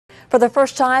For the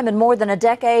first time in more than a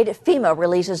decade, FEMA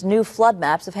releases new flood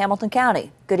maps of Hamilton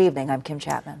County. Good evening, I'm Kim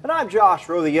Chapman. And I'm Josh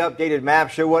Rowe. The updated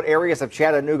maps show what areas of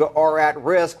Chattanooga are at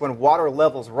risk when water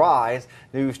levels rise.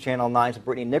 News Channel 9's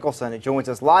Brittany Nicholson joins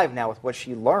us live now with what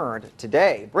she learned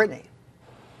today. Brittany.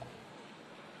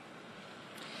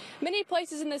 Many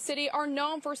places in the city are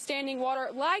known for standing water,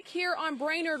 like here on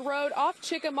Brainerd Road off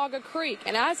Chickamauga Creek.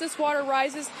 And as this water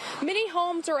rises, many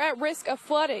homes are at risk of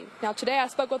flooding. Now, today I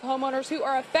spoke with homeowners who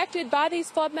are affected by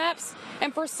these flood maps,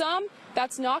 and for some,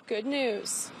 that's not good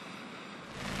news.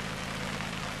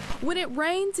 When it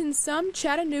rains in some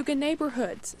Chattanooga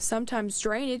neighborhoods, sometimes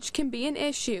drainage can be an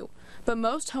issue. But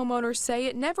most homeowners say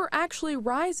it never actually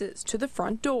rises to the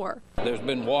front door. There's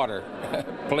been water,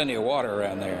 plenty of water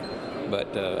around there,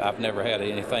 but I've never had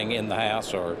anything in the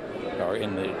house or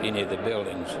in any of the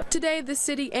buildings. Today, the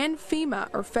city and FEMA,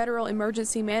 or Federal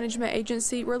Emergency Management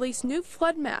Agency, released new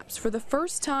flood maps for the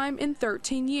first time in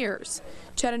 13 years.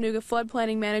 Chattanooga flood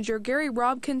planning manager Gary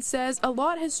Robkin says a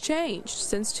lot has changed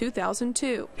since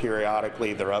 2002.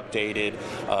 Periodically, they're updated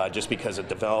just because of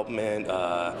development,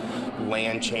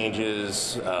 land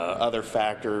changes, other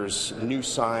factors, new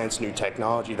science, new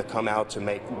technology that come out to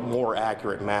make more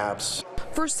accurate maps.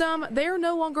 For some, they are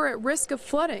no longer at risk of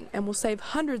flooding and will save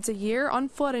hundreds a year on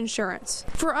flood insurance.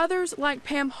 For others, like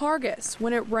Pam Hargis,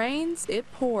 when it rains, it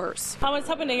pours. I was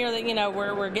hoping to hear that,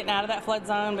 we're getting out of that flood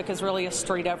zone, because really a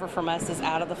street over from us is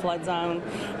out of the flood zone,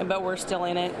 but we're still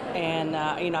in it. And,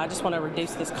 I just want to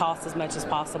reduce this cost as much as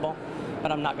possible,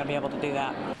 but I'm not going to be able to do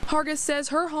that. Hargis says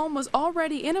her home was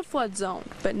already in a flood zone,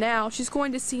 but now she's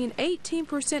going to see an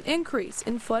 18% increase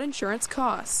in flood insurance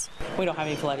costs. We don't have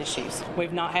any flood issues.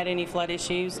 We've not had any flood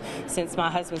issues since my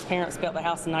husband's parents built the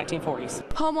house in the 1940s.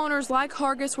 Homeowners like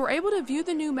Hargis were able to view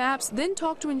the new maps, then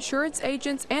talk to insurance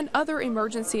agents and other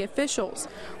emergency officials.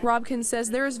 Robkin says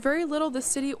there is very little the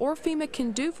city or FEMA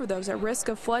can do for those at risk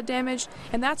of flood damage,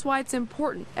 and that's why it's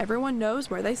important everyone knows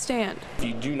where they stand. If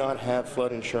you do not have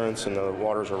flood insurance and the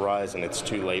waters are rising, it's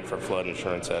too late for flood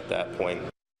insurance at that point.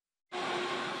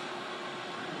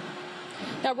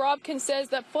 Now, Robkin says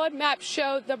that flood maps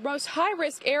show the most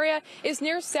high-risk area is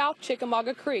near South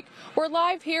Chickamauga Creek. We're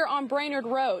live here on Brainerd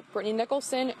Road. Brittany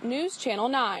Nicholson, News Channel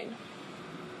 9.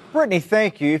 Brittany,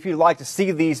 thank you. If you'd like to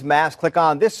see these maps, click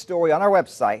on this story on our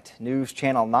website,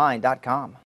 newschannel9.com.